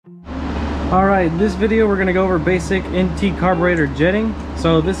Alright, this video we're going to go over basic NT carburetor jetting.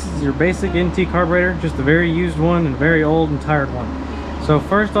 So this is your basic NT carburetor, just a very used one and a very old and tired one. So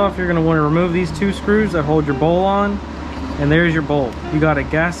first off, you're going to want to remove these two screws that hold your bowl on, and there's your bowl. You got a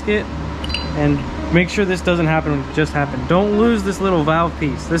gasket, and make sure this doesn't happen when it just happened. Don't lose this little valve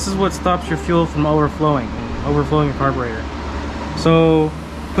piece. This is what stops your fuel from overflowing your carburetor. So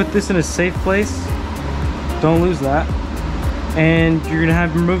put this in a safe place. Don't lose that. And you're gonna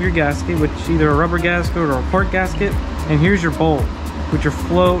have to remove your gasket, which is either a rubber gasket or a cork gasket. And here's your bowl with your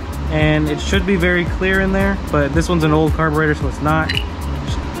float, and it should be very clear in there, but this one's an old carburetor, so it's not.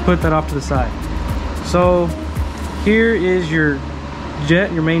 Just put that off to the side. So here is your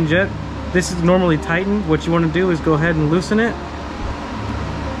jet, your main jet. This is normally tightened. What you want to do is go ahead and loosen it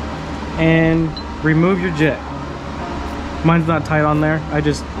and remove your jet. Mine's not tight on there. I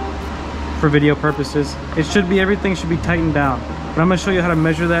just, for video purposes, everything should be tightened down, but I'm going to show you how to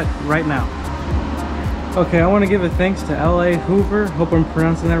measure that right now. Okay, I want to give a thanks to LA Hoover, hope I'm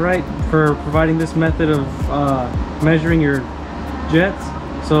pronouncing that right, for providing this method of measuring your jets.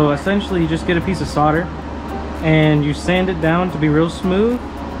 So essentially you just get a piece of solder and you sand it down to be real smooth,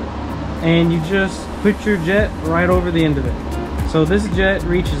 and you just put your jet right over the end of it. So this jet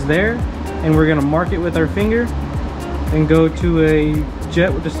reaches there, and we're going to mark it with our finger and go to a jet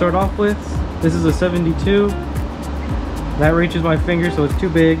to start off with. This is a 72. That reaches my finger, so it's too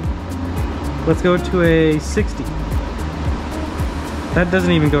big. Let's go to a 60. That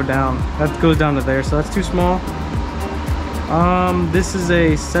doesn't even go down. That goes down to there, so that's too small. This is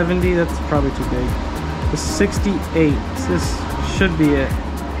a 70. That's probably too big. The 68. This should be it.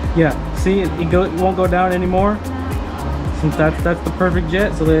 Yeah, see, it won't go down anymore, since that's the perfect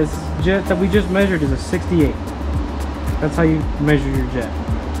jet. So this jet that we just measured is a 68. That's how you measure your jet.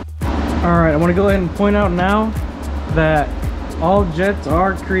 Alright, I want to go ahead and point out now that all jets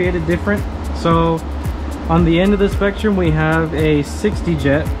are created different. So on the end of the spectrum we have a 60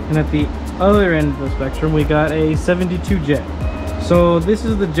 jet, and at the other end of the spectrum we got a 72 jet. So this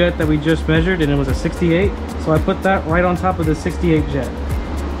is the jet that we just measured, and it was a 68, so I put that right on top of the 68 jet.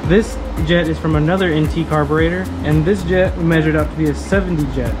 This jet is from another NT carburetor, and this jet we measured out to be a 70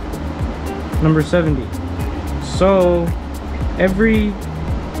 jet, number 70. So every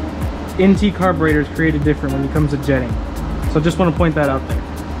NT carburetor is created different when it comes to jetting. So just want to point that out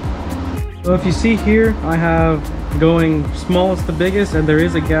there. So if you see here, I have going smallest to biggest, and there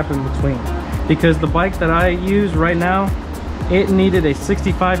is a gap in between, because the bike that I use right now, it needed a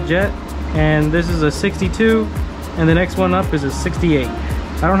 65 jet, and this is a 62, and the next one up is a 68.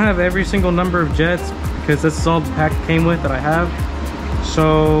 I don't have every single number of jets because this is all the pack came with that I have.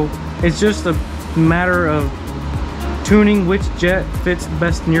 So it's just a matter of tuning which jet fits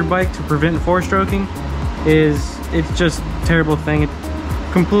best in your bike to prevent four-stroking. It's just a terrible thing. It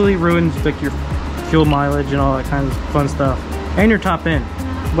completely ruins like your fuel mileage and all that kind of fun stuff, and your top end.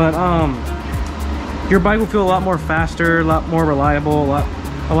 But your bike will feel a lot more faster, a lot more reliable,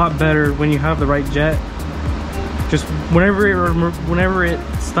 a lot better when you have the right jet. Just whenever it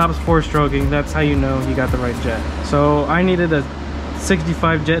stops four-stroking, that's how you know you got the right jet. So I needed a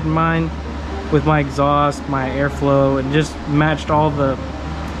 65 jet in mine with my exhaust, my airflow, and just matched all the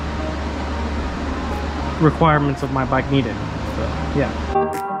requirements of my bike needed. So yeah.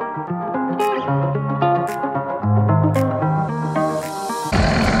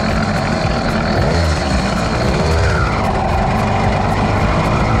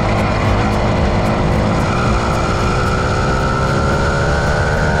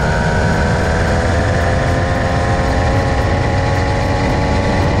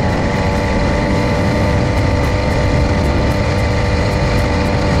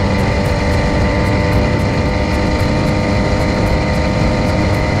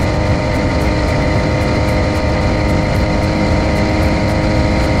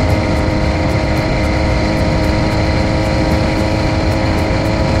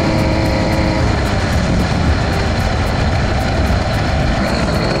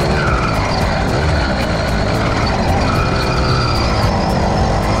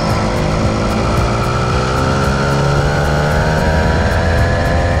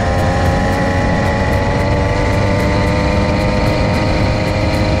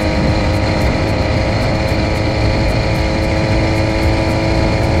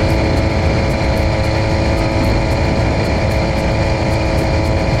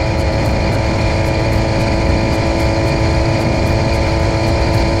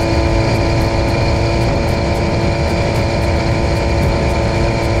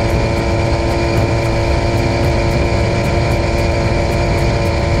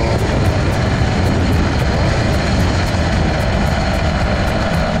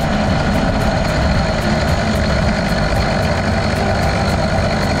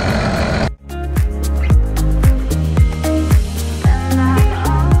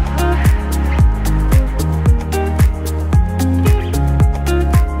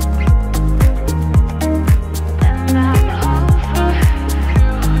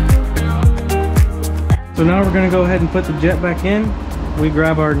 So now we're gonna go ahead and put the jet back in. We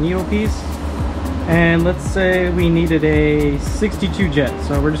grab our needle piece, and let's say we needed a 62 jet.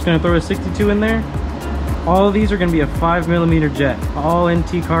 So we're just gonna throw a 62 in there. All of these are gonna be a 5mm jet. All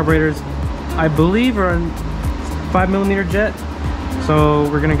NT carburetors, I believe, are a 5mm jet. So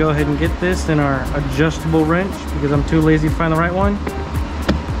we're gonna go ahead and get this in our adjustable wrench because I'm too lazy to find the right one.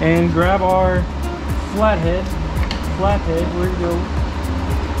 And grab our flathead, where'd it go?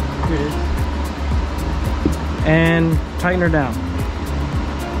 Here it is. And tighten her down.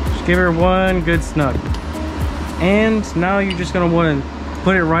 Just give her one good snug. And now you're just gonna wanna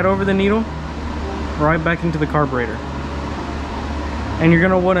put it right over the needle, right back into the carburetor. And you're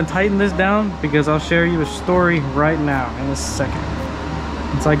gonna wanna tighten this down because I'll share you a story right now in a second.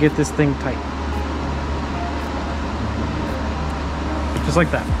 Once I get this thing tight. Just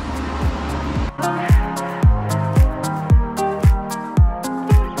like that.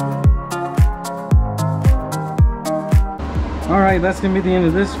 Alright, that's gonna be the end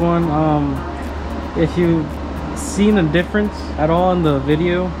of this one. If you've seen a difference at all in the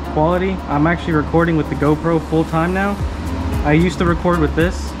video quality, I'm actually recording with the GoPro full time now. I used to record with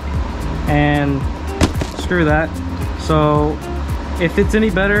this, and screw that. So if it's any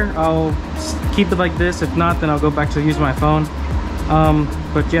better, I'll keep it like this. If not, then I'll go back to use my phone.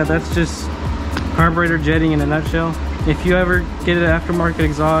 But yeah, that's just carburetor jetting in a nutshell. If you ever get an aftermarket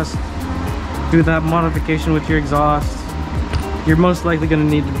exhaust, do that modification with your exhaust, you're most likely going to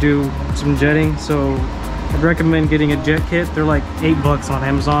need to do some jetting. So I'd recommend getting a jet kit. They're like $8 on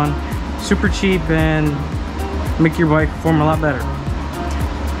Amazon. Super cheap and make your bike perform a lot better.